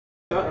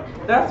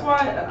That's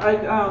why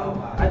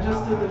I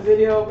just did the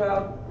video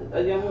about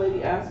a young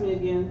lady asked me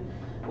again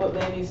what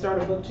made me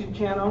start a booktube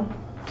channel.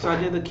 So I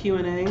did the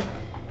Q&A,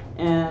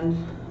 and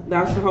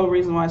that's the whole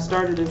reason why I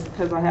started, is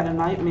because I had a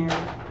nightmare.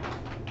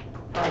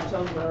 I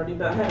told you already,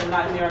 but I had a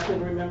nightmare. I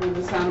couldn't remember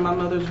the sound of my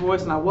mother's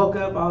voice, and I woke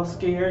up all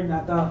scared, and I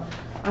thought,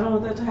 I don't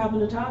want that to happen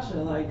to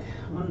Tasha. Like,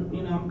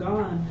 when I'm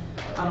gone,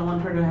 I don't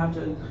want her to have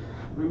to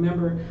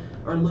remember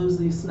or lose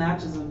these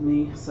snatches of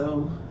me.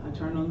 So I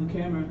turned on the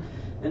camera.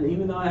 And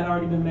even though I had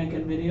already been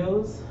making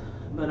videos,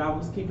 but I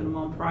was keeping them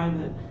on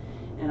private,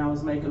 and I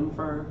was making them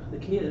for the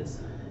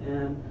kids.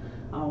 And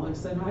I always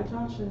said, hi,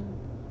 Tasha.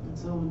 And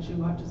so when she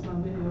watches my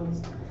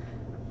videos,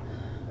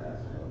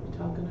 I'm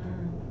talking to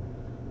her.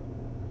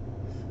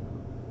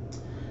 So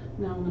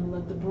now I'm going to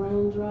let the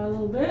brown dry a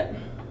little bit.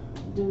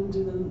 Do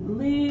the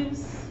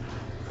leaves.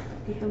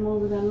 Get them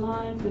over that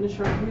line. Finish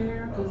her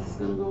hair, because it's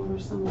going to go over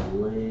some of the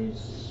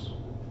leaves.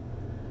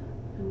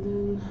 And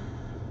then...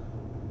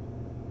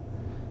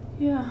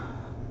 yeah,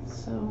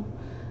 so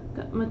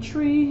got my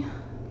tree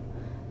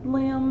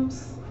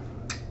limbs,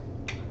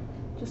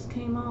 just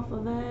came off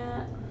of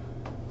that,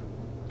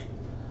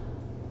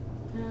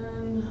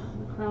 and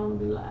the crown will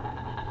be loud.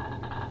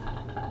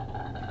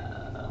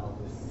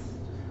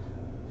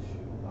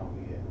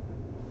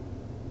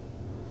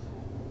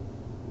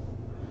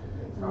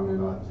 Talking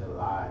about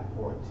July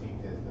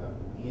 14th is the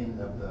end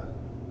of the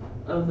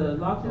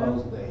lockdown?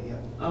 close day. Yeah.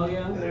 Oh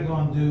yeah? They're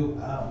going to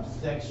do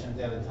sections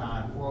at a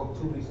time,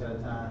 2 weeks at a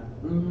time.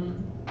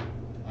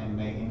 And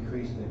may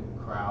increase the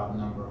crowd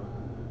number.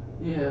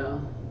 Yeah.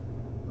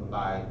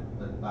 By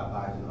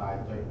July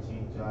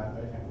 13th, July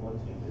 13th,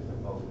 14th is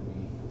supposed to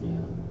be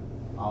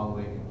all the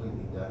way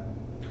completely done.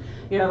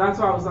 Yeah, that's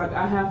why I was like,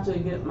 I have to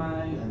get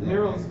my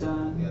murals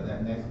done. Yeah,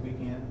 that next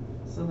weekend.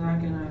 So that I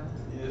can.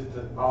 It's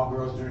the all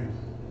girls' dream.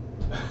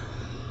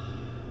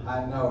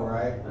 I know,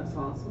 right? That's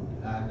awesome.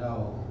 I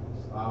know.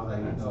 So I was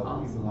like,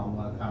 awesome. People gonna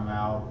want to come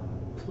out.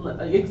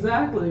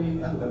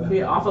 Exactly.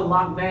 Be off of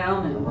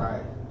lockdown and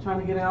trying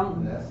to get out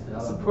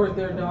and support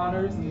their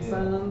daughters and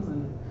sons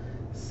and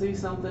see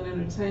something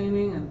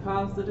entertaining and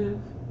positive.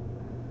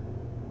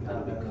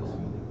 That'd be cool.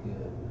 Really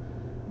good.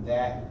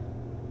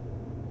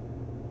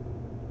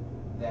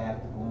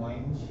 That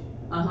orange.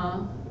 The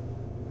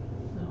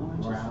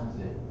orange grounds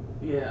it.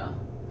 Yeah.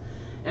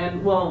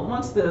 And well,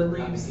 once the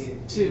leaves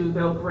too,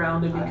 they'll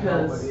ground it,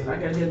 because I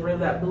gotta get rid of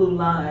that blue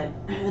line,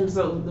 and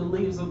so the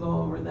leaves will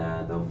go over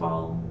that. They'll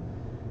fall,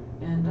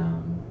 and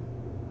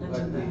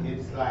into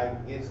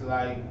it's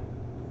like.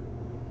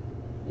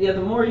 Yeah,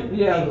 the more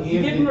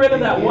getting rid of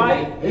that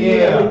white, and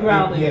really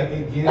grounding.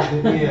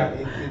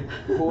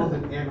 It pulls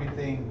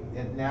everything,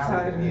 and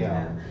now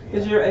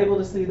because you're able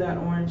to see that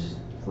orange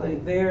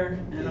plate there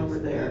and over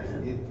there.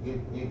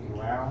 It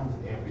grounds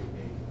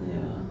everything.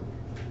 Yeah.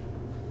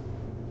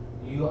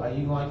 Are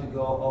you going to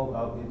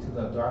go into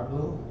the dark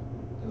blue,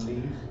 the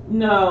leaves?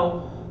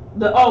 No,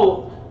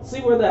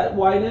 see where that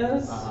white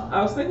is? I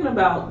was thinking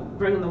about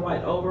bringing the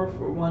white over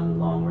for one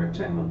long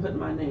rectangle and putting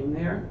my name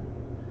there.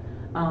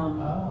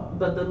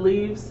 But the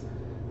leaves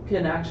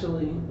can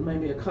actually,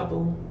 maybe a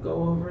couple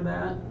go over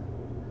that,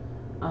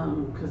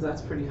 because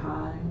that's pretty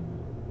high.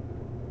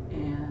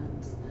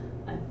 And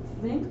I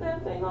think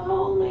that thing will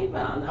hold me,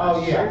 but I'm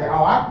not sure.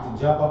 I can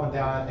jump up and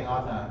down that thing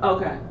all the time.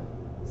 Okay.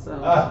 So,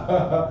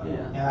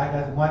 And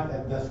like I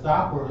said, the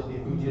stoppers,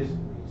 if you just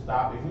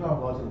stop, if you don't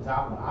go to the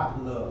top one,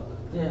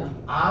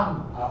 I'm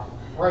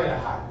afraid of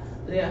heights.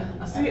 Yeah,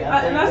 see,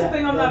 and that's the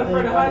thing, I'm not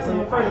afraid of heights, I'm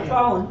afraid of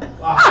falling.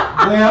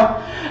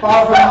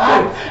 Fall from the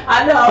heights.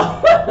 I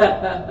know.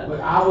 But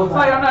I was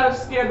like, I'm not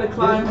scared to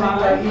climb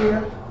high. Right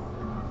here,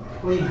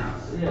 please.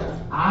 Yeah.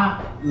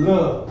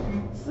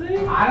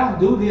 See? I don't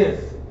do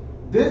this.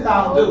 This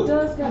I don't do. It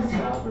does got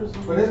stoppers.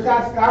 But it's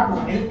got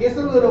stoppers. It's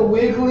a little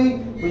wiggly,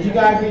 but you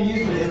gotta get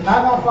used to it. It's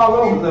not gonna fall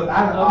over. Look,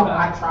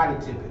 I try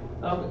to tip it.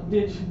 Okay,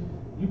 did you?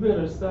 You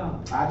better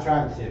stop. I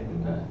try to tip it.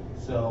 Okay.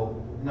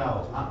 So,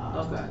 no.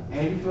 Okay.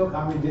 And you feel,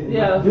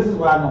 this is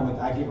what I normally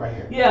I get right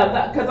here.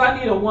 Yeah, because I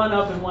need a one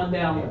up and one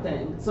down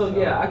thing. So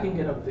I can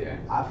get up there.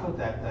 I put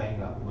that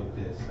thing up with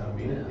this. I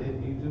mean,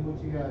 you do what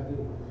you gotta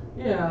do.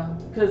 Yeah,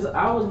 because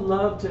I would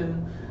love to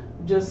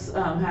just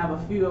have a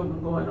few of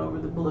them going over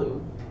the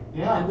blue.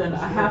 Yeah. And then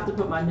I have to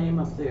put my name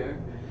up there,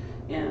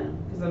 and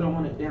because I don't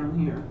want it down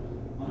here.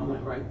 I want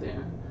it right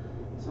there.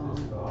 So.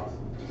 That's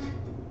awesome.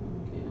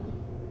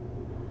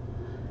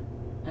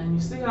 Yeah. And you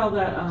see how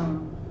that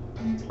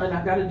and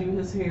I got to do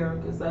his hair,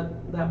 because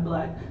that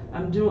black.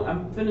 I'm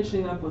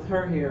finishing up with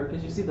her hair,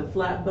 because you see the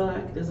flat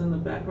black is in the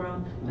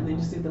background, and then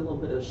you see the little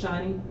bit of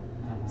shiny.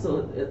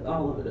 So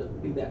all of it will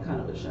be that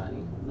kind of a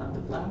shiny, not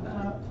the flat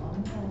black.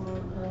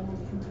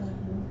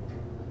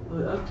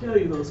 But I'll tell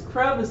you, those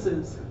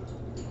crevices.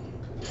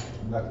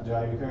 About to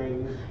drive you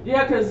crazy?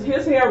 Yeah, because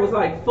his hair was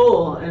like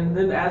full, and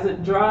then as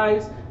it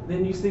dries,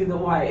 then you see the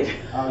white.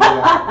 Oh,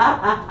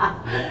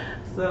 yeah.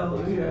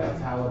 So, yeah.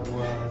 That's how it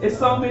was. It's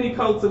so many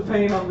coats of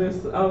paint on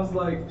this. I was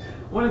like,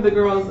 one of the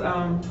girls,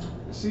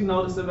 she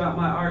noticed about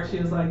my art. She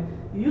was like,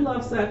 you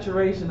love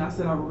saturation. I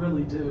said, I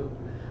really do.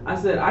 I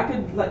said I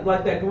could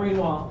like that green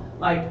wall.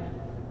 Like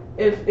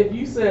if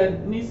you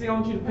said, Nisi, I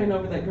want you to paint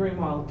over that green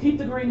wall. Keep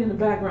the green in the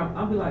background.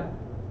 I'll be like,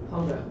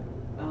 hold up.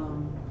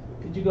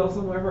 Could you go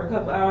somewhere for a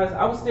couple hours?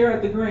 I would stare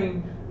at the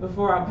green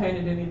before I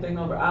painted anything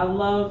over. I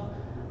love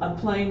a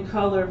plain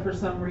color for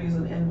some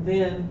reason, and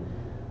then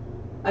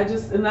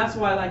and that's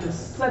why I like it's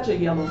such a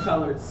yellow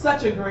color, it's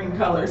such a green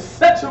color, it's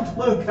such a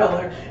blue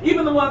color.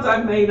 Even the ones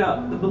I made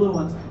up, the blue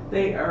ones,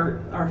 they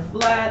are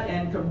flat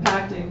and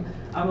compacting.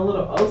 I'm a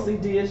little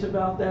OCD-ish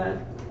about that.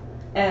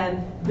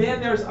 And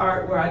then there's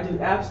art where I do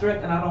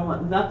abstract and I don't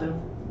want nothing,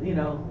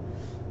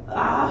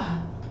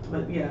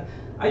 but yeah.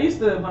 I used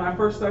to, when I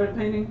first started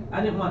painting,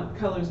 I didn't want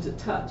colors to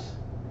touch.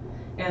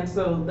 And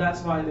so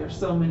that's why there's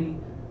so many,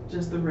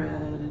 just the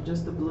red and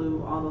just the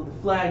blue, although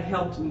the flag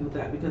helped me with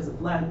that because the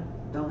flag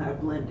don't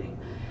have blending.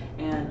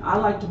 And I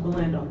like to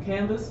blend on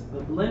canvas,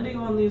 but blending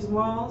on these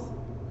walls,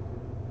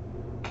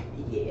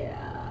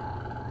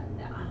 yeah,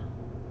 nah.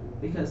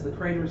 Because the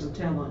craters will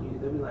tell on you.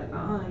 They'll be like,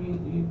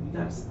 you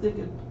gotta stick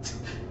it,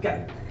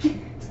 gotta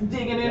keep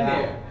digging in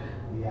there.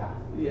 Yeah.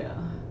 Yeah.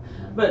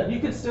 But you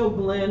could still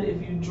blend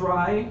if you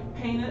dry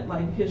paint it,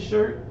 like his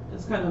shirt.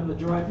 It's kind of a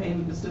dry paint.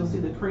 You can still see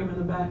the cream in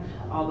the back,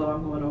 although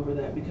I'm going over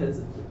that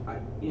because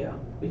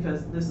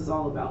because this is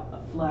all about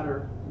a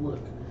flatter look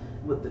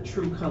with the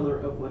true color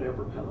of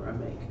whatever color I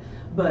make.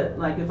 But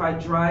like if I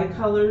dry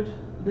colored,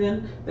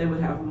 then they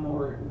would have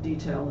more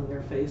detail in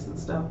their face and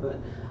stuff. But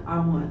I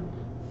want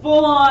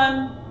full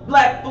on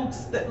black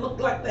boots that look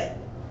like that,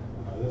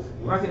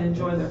 where I can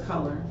enjoy their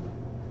color.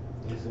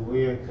 It's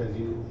weird because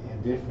you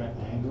in different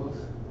angles.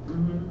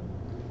 Mhm.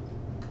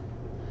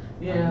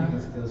 Yeah. You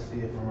can still see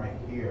it from right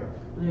here.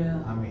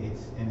 Yeah. I mean,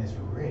 it's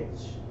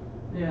rich.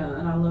 Yeah,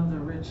 and I love the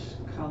rich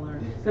color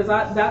because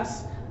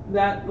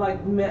that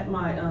like met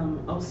my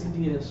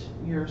OCD-ish,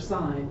 your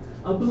sign,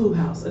 a blue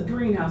house, a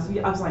green house.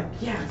 I was like,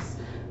 yes,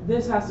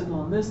 this has to go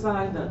on this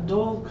side. The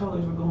dull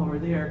colors will go over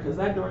there because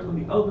that door is gonna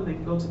be open. They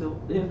can go to the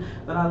end.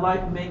 But I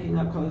like making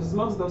up colors.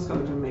 Most of those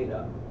colors are made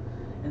up,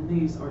 and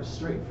these are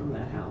straight from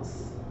that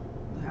house,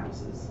 the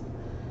houses,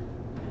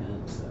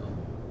 and so.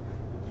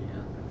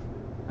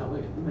 That way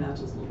it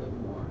matches a little bit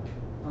more.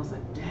 I was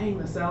like, dang,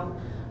 the South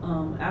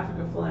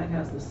Africa flag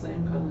has the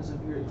same colors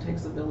of your It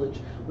Takes a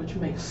Village, which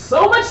makes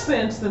so much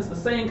sense since the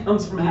saying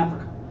comes from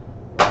Africa.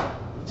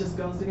 It just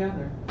goes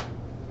together.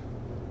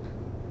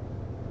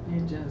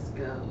 It just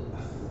goes.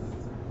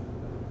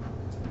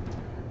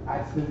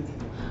 I see.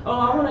 Oh,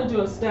 I want to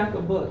do a stack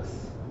of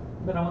books,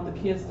 but I want the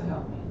kids to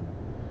help me.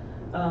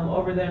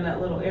 Over there in that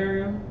little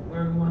area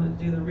where we want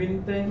to do the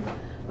reading thing,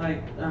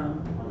 like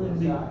it'll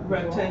be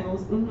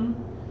rectangles.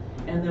 Mm-hmm.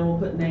 And then we'll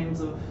put names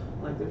of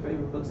like their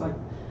favorite books. Like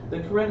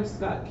the Coretta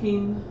Scott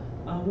King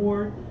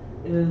Award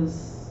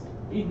is,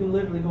 you can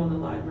literally go in the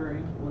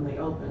library when they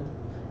open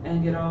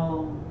and get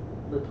all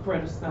the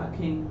Coretta Scott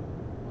King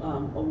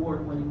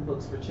award-winning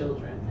books for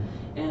children.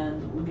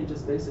 And we can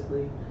just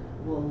basically,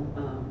 we'll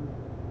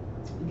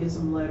get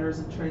some letters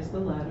and trace the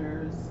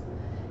letters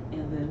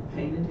and then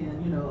paint it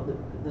in,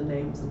 the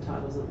names and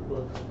titles of the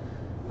book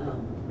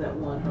that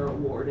won her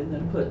award, and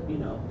then put,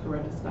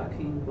 Coretta Scott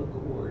King Book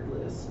Award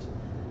list.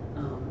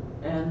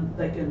 And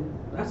they can,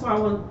 that's why I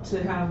want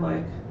to have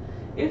like,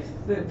 if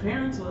the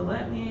parents would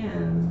let me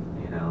and,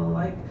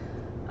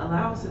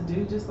 allow us to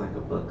do just like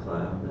a book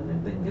club, and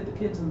if they can get the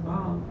kids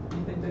involved, do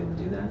you think they would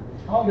do that?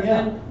 Oh, yeah.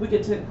 Then we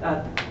could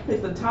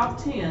pick the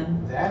top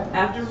 10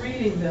 after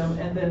reading them,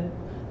 and then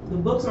the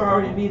books will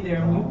already be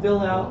there, and we fill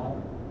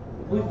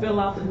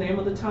out the name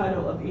of the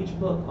title of each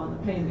book on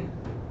the painting.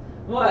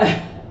 What?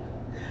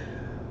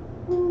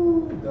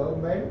 Ooh,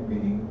 don't make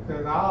me,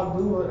 because I'll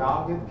do it.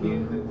 I'll get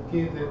the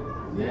kids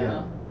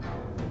Yeah.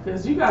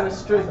 Because you got a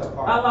strict,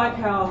 I like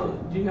how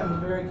you have a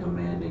very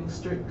commanding,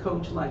 strict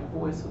coach-like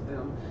voice with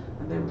them,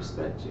 and they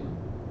respect you.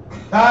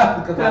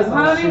 Because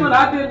honey, when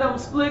I did them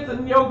splits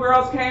and your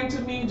girls came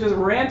to me, just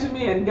ran to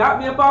me and got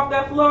me up off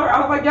that floor, I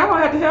was like, y'all don't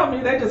have to help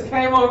me. They just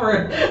came over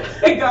and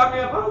they got me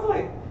up. I was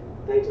like,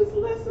 they just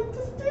listened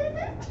to Stevie.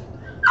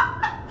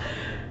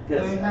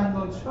 They have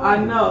no choice. I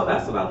know,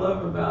 that's what I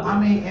love about it. I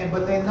mean,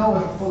 but they know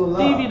it's full of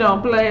love. Stevie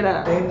don't play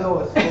that. They know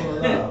it's full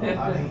of love.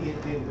 I mean,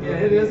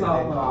 it is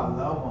all love. They know I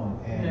love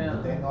them,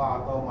 and they know I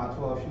throw my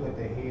 12 shoe at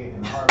their head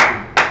and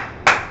heartbeat.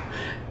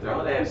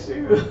 Throw that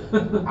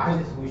shoe. I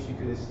just wish you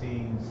could have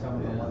seen some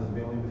of the ones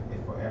been with me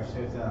for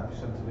since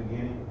the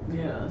beginning.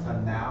 Yeah.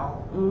 To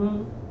now,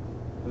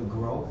 the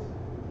growth.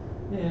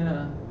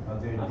 Yeah.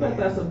 Of their I bet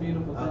that's a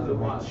beautiful thing to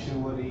watch.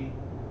 Maturity.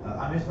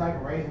 I mean, it's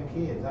like raising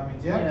kids. I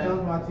mean, Jeff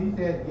tells me, he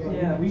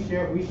said, we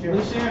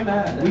share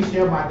that. We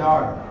share my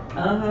daughter.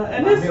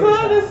 And his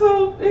son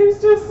is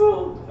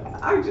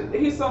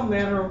he's so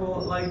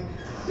mannerable. Like,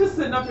 just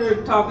sitting up here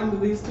talking to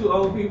these two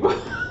old people.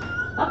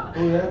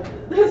 Who that?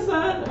 His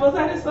son, was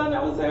that his son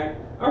that was there?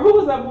 Or who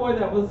was that boy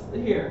that was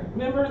here?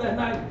 Remember that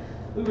night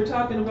we were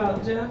talking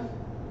about Jeff?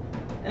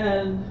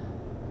 And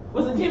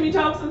was it Kimmy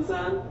Thompson's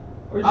son?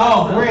 Or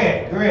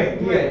Greg.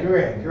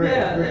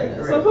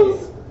 Yeah. So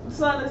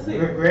son is he?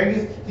 Greg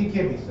is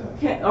Kimmy's son.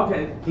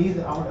 Okay. He's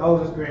the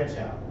oldest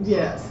grandchild.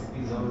 Yes.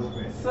 He's the oldest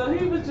grandchild. So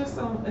he was just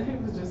so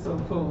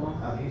cool.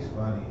 Oh, he's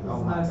funny. It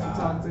was nice to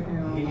talk to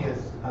him. He is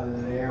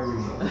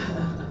hilarious.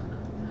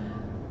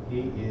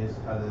 He is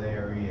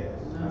hilarious.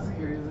 That's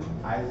crazy.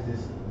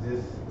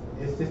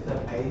 It's just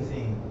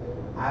amazing.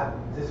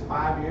 Just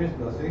 5 years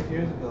ago, 6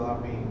 years ago, I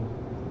mean.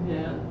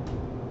 Yeah.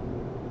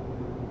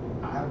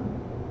 I'm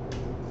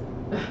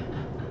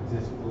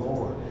just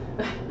floored.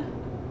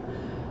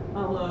 I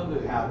love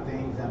it. How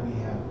things, have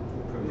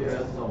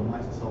progressed so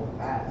much so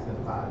fast in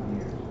 5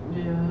 years.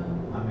 Yeah.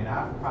 I mean,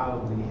 I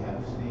probably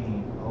have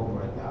seen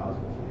over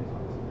 1,000 kids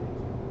on the stage.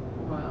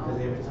 Wow. Because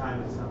every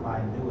time it's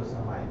somebody new, it's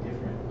somebody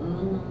different.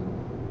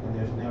 Mm-hmm. And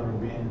there's never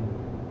been,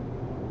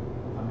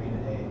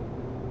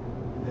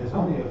 there's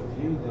only a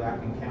few that I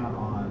can count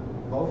on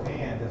both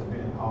hands that's been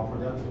in all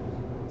productions.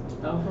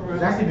 Oh, for real?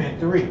 There's actually been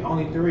three,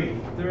 only three.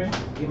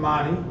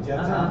 Imani,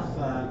 Jeff Thompson's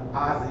son,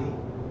 Ozzy,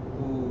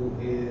 who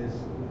used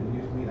to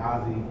meet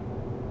Ozzy.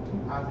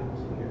 Ozzy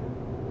was here.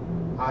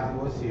 Ozzy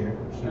was here.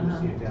 She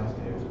was here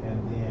downstairs. And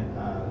then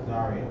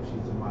Zaria,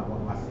 she's one of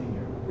my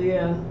seniors.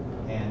 Yeah.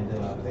 And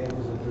they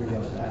was the three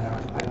of us.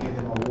 And I gave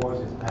them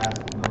awards this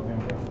past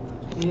November.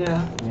 Yeah.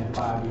 In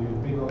 5 years.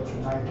 Big old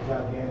nice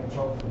gigantic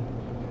trophy.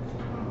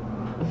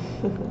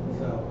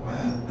 So,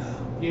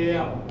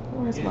 yeah.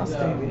 Where's my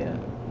Stevie at?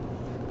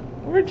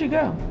 Where'd you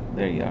go?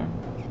 There you are.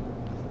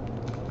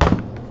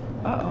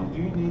 Uh-oh.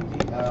 Do you need the,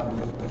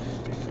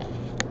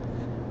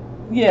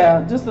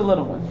 yeah, just a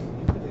little one.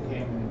 you put the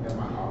camera in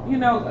my office. You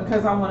know,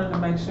 because I wanted to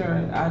make sure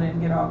I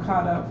didn't get all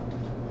caught up.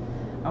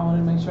 I wanted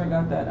to make sure I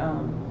got that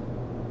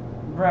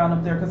brown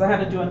up there, because I had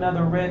to do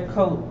another red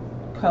coat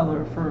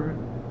color for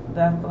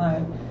that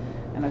flag,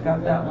 and I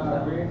got that one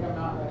done. Red come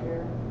out right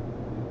here?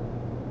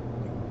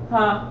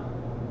 Huh?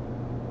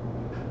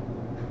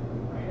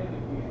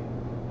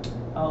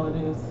 Oh, it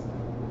is.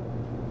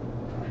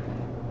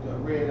 The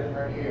red is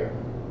right here.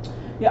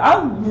 Yeah,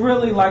 I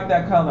really like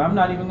that color. I'm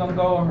not even going to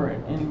go over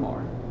it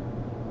anymore.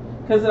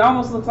 Because it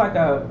almost looks like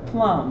a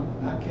plum.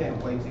 I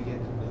can't wait to get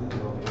the news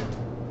over here.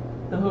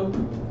 The who?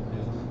 News.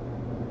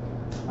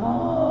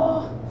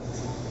 Oh.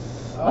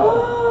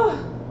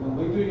 When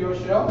we do your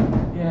show,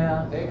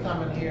 Yeah. they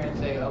come in here and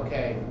say,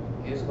 okay,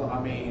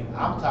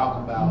 I'm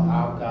talking about,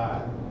 I've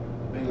got a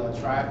big old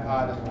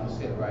tripod that's gonna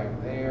sit right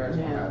there. It's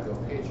gonna have your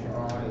picture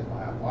on. It's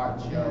gonna have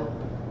art show.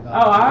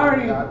 I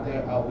already. Out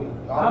there.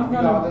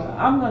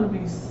 I'm gonna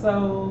be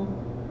so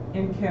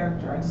in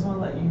character. I just want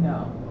to let you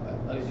know.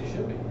 As you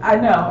should be. I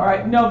know,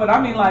 right? No, but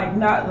I mean, like,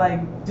 not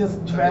like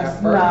just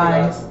dressed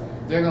nice.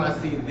 They're gonna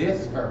see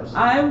this first.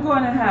 I'm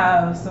going to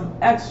have some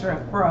extra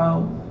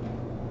fro.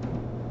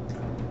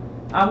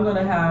 I'm going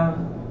to have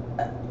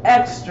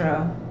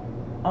extra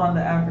on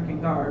the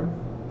African garb.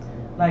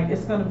 Like,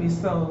 it's going to be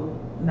so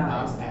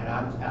nice. And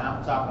I'm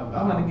talking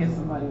about. I'm going to get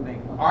somebody to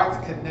make one. Arts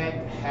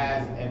Connect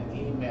has an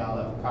email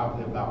of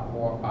probably about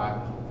 4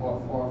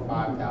 or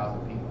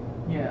 5,000 people.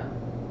 Yeah.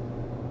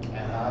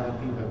 And a lot of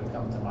people have been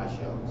coming to my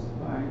shows.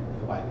 Right.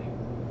 The white people.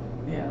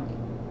 Yeah.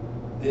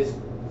 This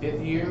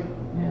 5th year,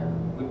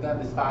 we've done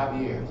this 5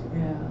 years.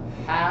 Yeah.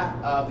 Half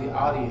of the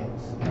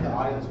audience, and the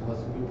audience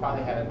we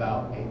probably had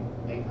about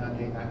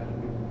 800,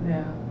 900 people.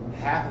 Yeah.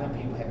 Half of them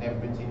people had never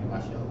been to any of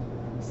my shows.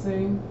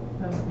 See?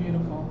 That's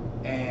beautiful.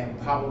 And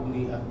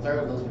probably a third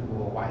of those people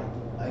were white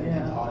in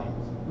the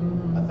audience.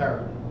 Mm-hmm. A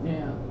third.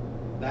 Yeah.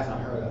 That's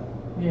unheard of.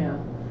 Yeah.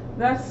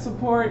 That's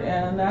support,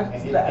 and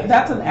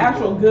that's an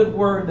actual good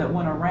word that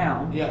went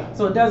around. Yeah.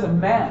 So it doesn't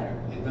matter.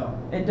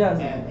 It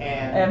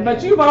doesn't.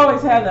 But you've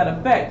always had that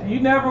effect. You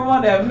never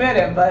want to admit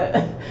it, but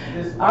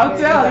I'll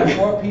tell you.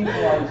 More people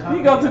are coming.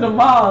 You go to the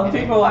mall and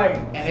people are like,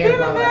 Stephen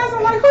Bass,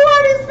 I'm like, who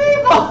are these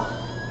people?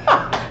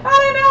 I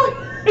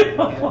didn't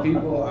know. And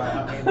people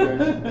are,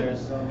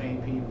 there's so many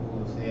people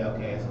who say,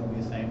 okay, it's going to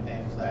be the same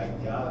thing. It's like,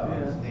 y'all don't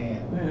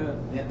understand. Yeah.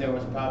 Then there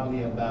was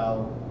probably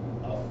about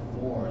a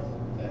fourth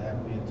that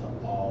have been to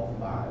all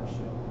 5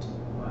 shows.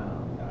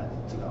 Wow.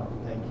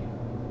 Thank you.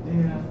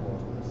 Thank you for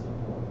the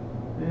support.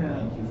 Yeah.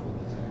 Thank you for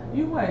the support.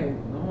 You wait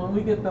when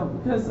we get them,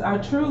 because I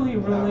truly,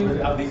 really,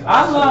 these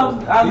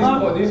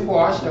 4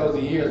 art shows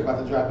a year is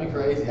about to drive me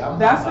crazy.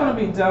 That's going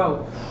to be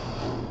dope.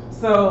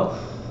 So,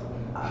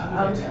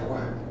 I'm at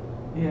work.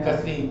 Yeah.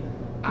 Because see,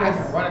 I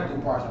can run it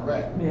through Parks and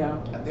Rec. Yeah.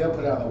 And they'll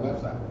put it on their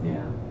website.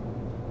 Yeah.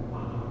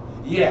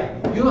 Yeah.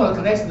 You know the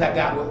connections I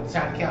got with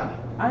China County.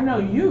 I know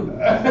you.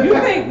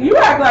 You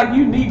act like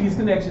you need these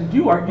connections.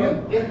 You are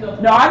you.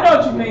 No, I know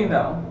what you mean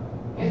though.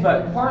 It's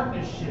a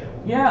partnership.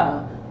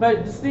 Yeah.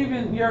 But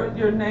Stephen,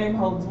 your name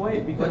holds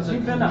weight because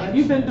you've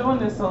been doing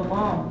this so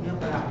long. Yeah,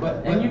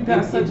 but you've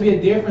got such a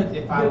difference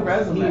if I was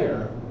resume.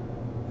 here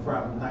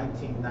from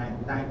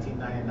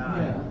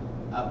 1999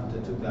 up to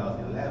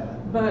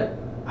 2011. But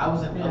I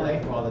was in LA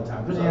for all the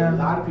time. There's a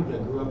lot of people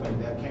that grew up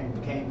and that came to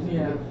me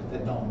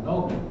that don't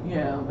know me.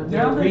 Yeah, but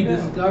they're now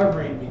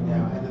rediscovering me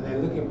now, and then they're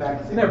looking back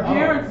and saying, their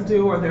parents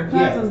do, or their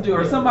cousins do,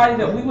 or somebody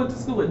that we went to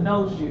school with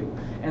knows you,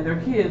 and their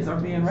kids are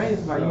being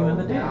raised by you in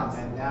the dance.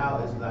 And now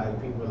it's like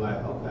people are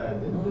like, okay,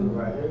 this dude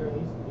right here,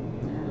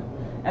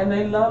 And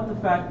they love the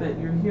fact that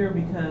you're here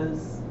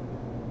because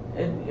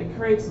it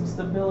creates some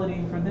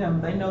stability for them.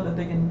 They know that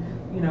they can,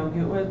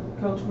 get with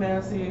Coach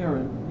Massey or,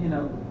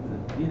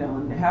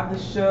 and have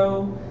this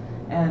show.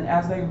 And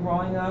as they're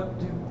growing up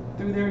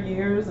through their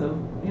years of,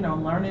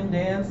 learning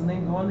dance and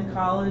then going to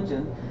college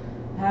and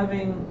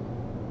having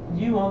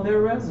you on their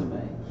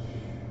resume.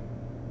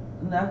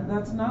 And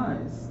that's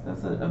nice.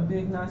 That's a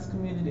big, nice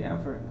community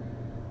effort.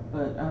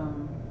 But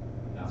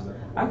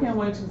I can't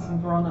wait till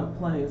some grown-up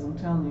plays. I'm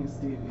telling you,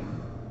 Stevie.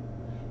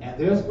 And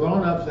there's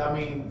grown-ups. I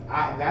mean,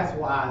 that's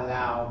why I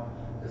allow.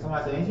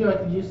 Somebody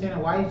said, "You saying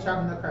why are you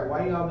chopping the crack?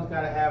 Why you always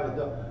gotta have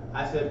adult?"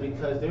 I said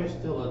because they're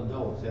still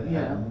adults that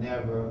have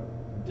never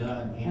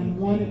done anything and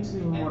wanted to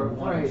and or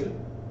wanted afraid. to.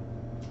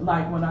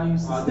 Like when I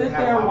used to sit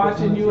there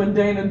watching you and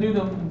Dana do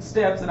them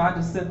steps, and I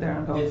just sit there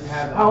and go,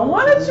 I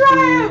want to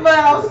try it, but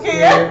I'm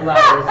scared.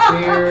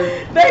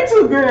 Scared. They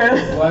too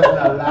good. Wasn't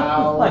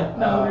allowed. Like,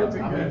 no, they're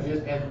too I good.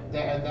 mean,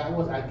 and that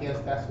was, I guess,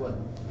 that's what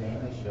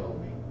Dana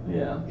showed me.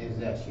 Yeah. Is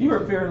that you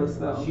were fearless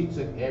though. She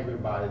took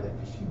everybody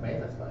because she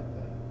made us like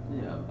that.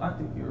 Yeah, I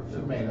think you were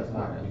fearless. She made us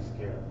not be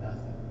scared of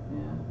nothing.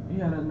 Yeah,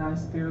 you had a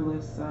nice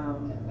fearless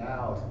and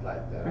now it's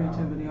like that.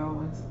 creativity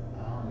always.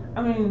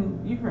 I mean,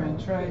 you ran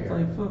track,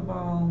 played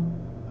football.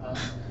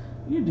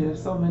 You did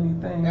so many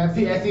things.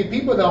 And see,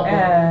 people don't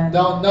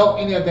know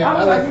any of that. I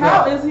was like,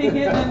 how is he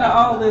getting into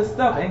all this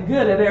stuff and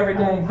good at every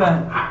dang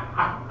thing?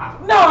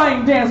 No, I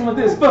ain't dancing with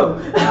this fool.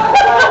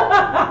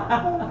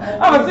 I'm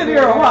gonna sit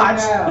here and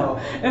watch,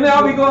 and then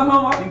I'll be going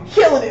home. I'll be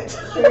killing it.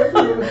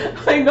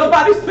 Ain't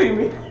nobody see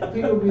me.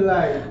 People be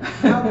like,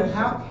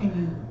 how can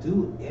you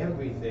do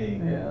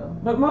everything? Yeah,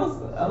 but a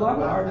lot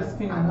of artists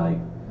can't like.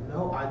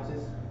 No,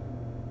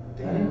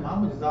 Daddy,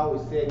 Mama just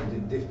always said,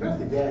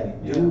 especially Daddy,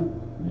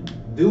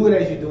 do it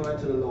as you're doing it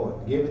to the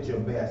Lord. Give it your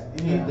best.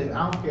 Yeah.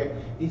 I don't care.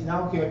 I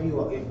don't care if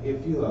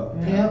you're a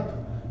pimp,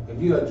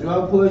 if you're a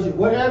drug pusher,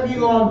 whatever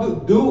you're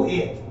gonna do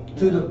it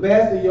to the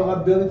best of your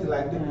ability.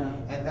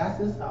 And that's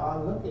just how I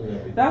look at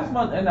it. That's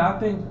one, and I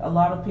think a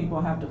lot of people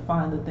have to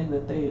find the thing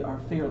that they are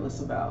fearless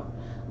about.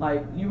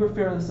 Like you were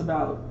fearless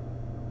about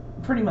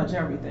pretty much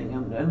everything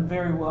and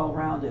very well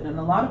rounded, and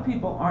a lot of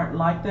people aren't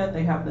like that.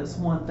 They have this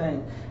one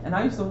thing, and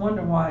I used to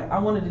wonder why I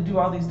wanted to do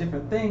all these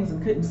different things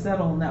and couldn't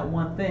settle on that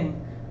one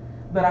thing,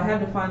 but I had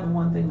to find the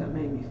one thing that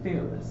made me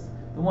fearless,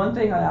 the one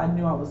thing I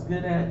knew I was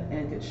good at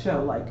and could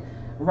show. Like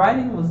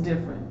writing was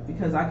different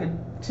because I could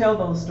tell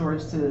those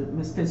stories to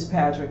Miss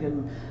Fitzpatrick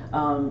and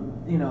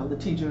the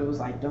teacher was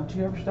like, don't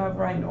you ever stop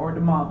writing, or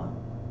to Mama.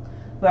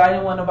 But I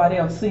didn't want nobody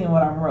else seeing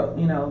what I wrote.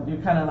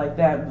 You're kind of like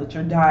that with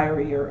your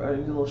diary or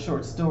your little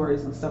short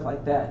stories and stuff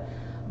like that.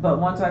 But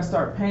once I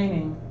start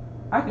painting,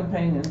 I can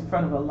paint in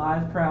front of a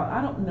live crowd.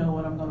 I don't know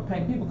what I'm going to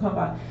paint. People come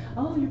by,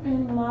 oh, you're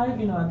painting live, at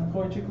the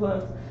poetry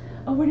clubs.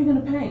 Oh, what are you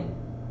going to paint?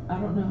 I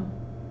don't know.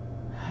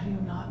 How do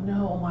you not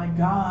know? Oh my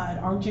God,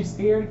 aren't you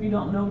scared if you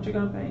don't know what you're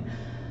going to paint?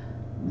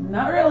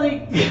 Not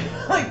really.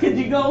 Like, could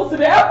you go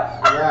sit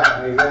down?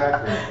 Yeah,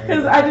 exactly.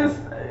 Because I just,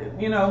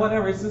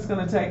 whatever, it's just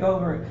going to take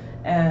over.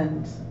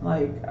 And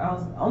like,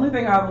 only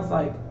thing I was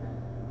like,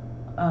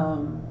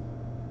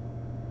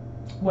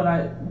 when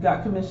I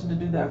got commissioned to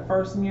do that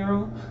first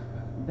mural,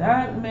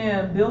 that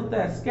man built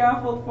that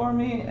scaffold for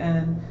me,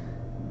 and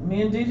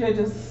me and DJ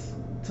just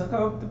took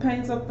off the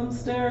paints up them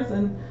stairs,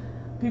 and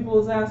people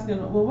was asking,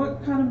 well,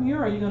 what kind of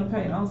mural are you going to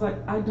paint? I was like,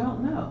 I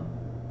don't know.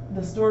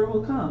 The story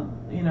will come,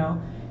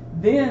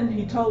 Then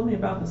he told me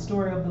about the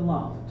story of the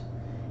loft,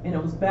 and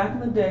it was back in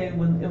the day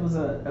when it was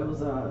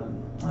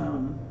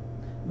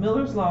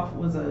Miller's Loft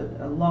was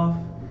a loft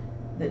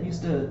that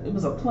it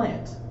was a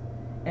plant,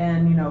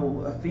 and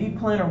a feed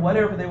plant or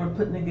whatever they were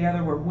putting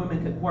together where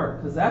women could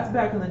work, because that's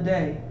back in the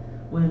day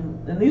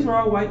and these were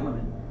all white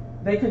women,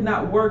 they could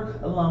not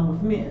work along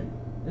with men.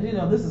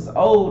 This is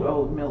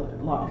old Miller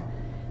Loft,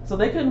 so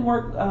they couldn't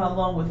work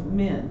along with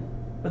men,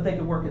 but they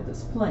could work at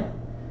this plant,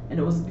 and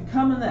it was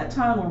becoming that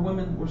time where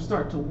women were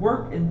starting to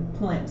work in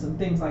plants and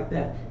things like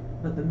that,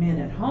 but the men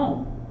at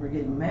home were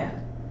getting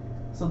mad.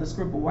 So this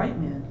group of white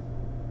men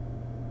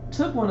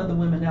took one of the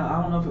women out,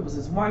 I don't know if it was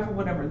his wife or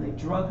whatever, and they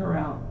drug her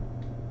out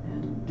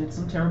and did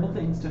some terrible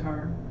things to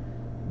her,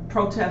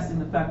 protesting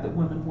the fact that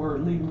women were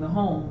leaving the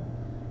home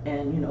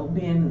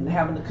and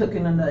having the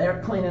cooking and the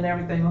air cleaning and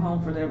everything at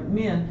home for their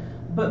men.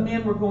 But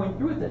men were going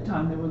through at that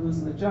time, they were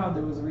losing their job,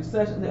 there was a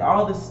recession,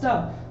 all this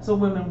stuff, so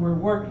women were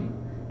working,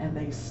 and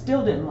they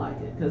still didn't like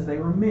it because they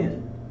were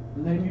men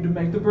and they needed to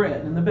make the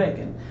bread and the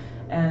bacon,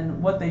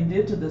 and what they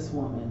did to this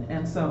woman.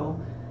 And so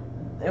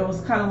it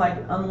was kind of like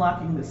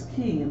unlocking this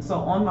key. And so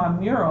on my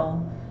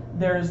mural,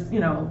 there's,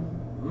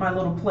 my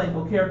little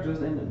playful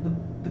characters, and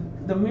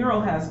the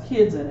mural has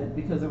kids in it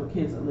because there were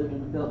kids that lived in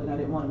the building. I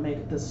didn't want to make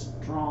it this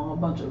strong, a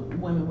bunch of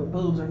women with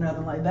boobs or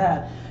nothing like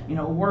that,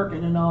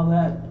 working and all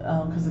that,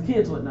 because the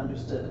kids wouldn't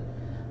understood it.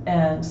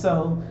 And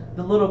so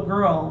the little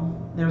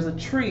girl, there's a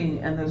tree,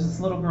 and there's this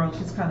little girl,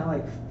 she's kind of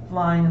like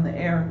flying in the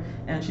air,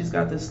 and she's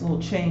got this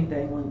little chain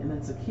dangling, and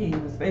it's a key,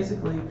 and it's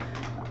basically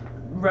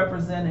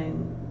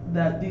representing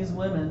that these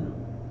women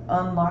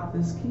unlock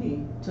this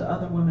key to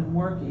other women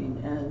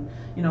working. And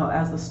you know,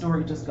 as the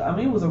story just got, I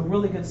mean, it was a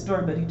really good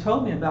story, but he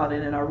told me about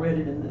it and I read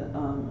it in the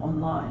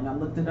online. I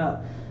looked it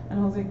up and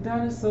I was like,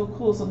 that is so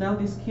cool. So now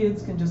these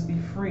kids can just be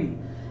free.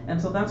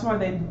 And so that's why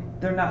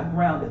they're not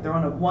grounded. They're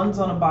one's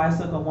on a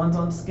bicycle, one's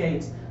on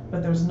skates,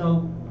 but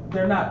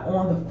they're not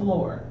on the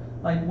floor.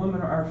 Like,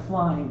 women are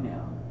flying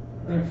now.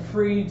 They're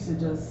free to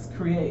just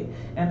create.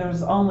 And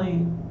there's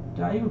only,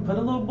 did I even put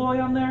a little boy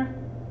on there?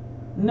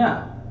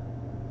 No.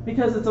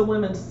 Because it's a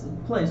women's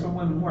place where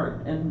women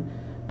work. And,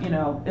 you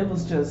know, it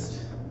was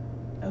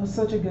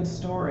such a good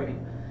story.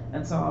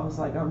 And so I was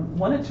like, I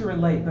wanted to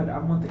relate, but I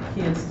want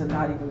the kids to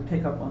not even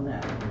pick up on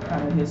that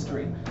kind of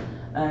history.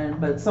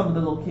 But some of the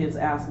little kids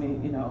asked me,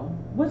 you know,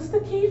 what's the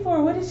key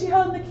for? What is she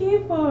holding the key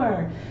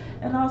for?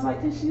 And I was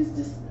like, because she's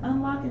just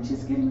unlocking,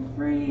 she's getting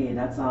free.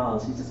 That's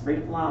all. She's just free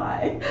to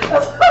fly.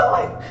 That's all.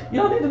 Like,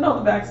 you don't need to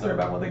know the backstory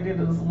about what they did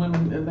to those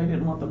women, and they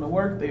didn't want them to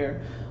work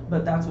there.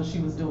 But that's what she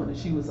was doing, and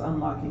she was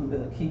unlocking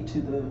the key to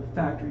the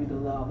factory to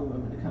allow the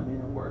women to come in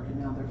and work, and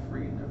now they're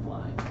free and they're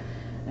flying.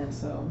 And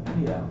so,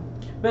 yeah.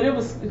 But it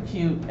was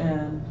cute,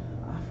 and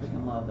I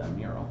freaking love that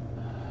mural.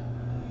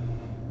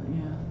 But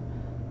yeah.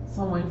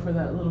 So I'm waiting for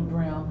that little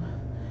brown.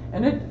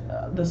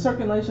 And the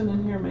circulation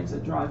in here makes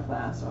it dry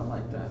fast, so I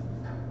like that.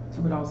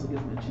 So it also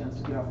gives me a chance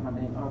to get off my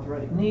name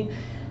arthritic knee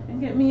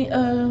and get me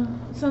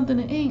something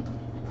to eat.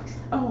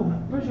 Oh,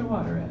 where's your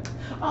water at?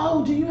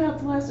 Oh, do you have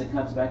plastic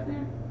cups back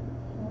there?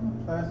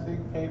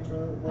 Plastic,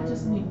 paper, whatever. I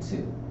just need 2,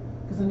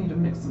 because I need to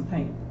mix some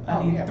paint.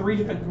 I need 3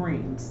 different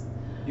greens.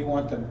 You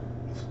want the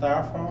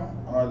styrofoam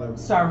or the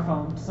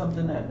styrofoam,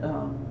 something that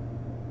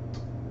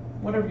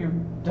whatever you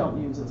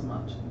don't use as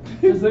much,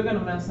 because they're gonna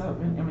mess up.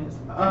 I mean, it's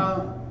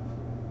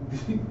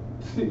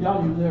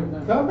y'all use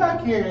everything. Come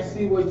back here and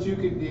see what you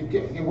could.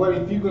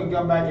 If you can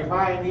come back? If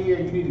I ain't here,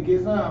 you need to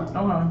get some.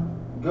 Okay.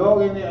 Go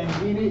in there and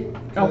get it.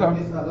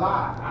 Okay. It's a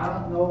lot. I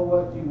don't know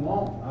what you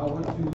want. I want you.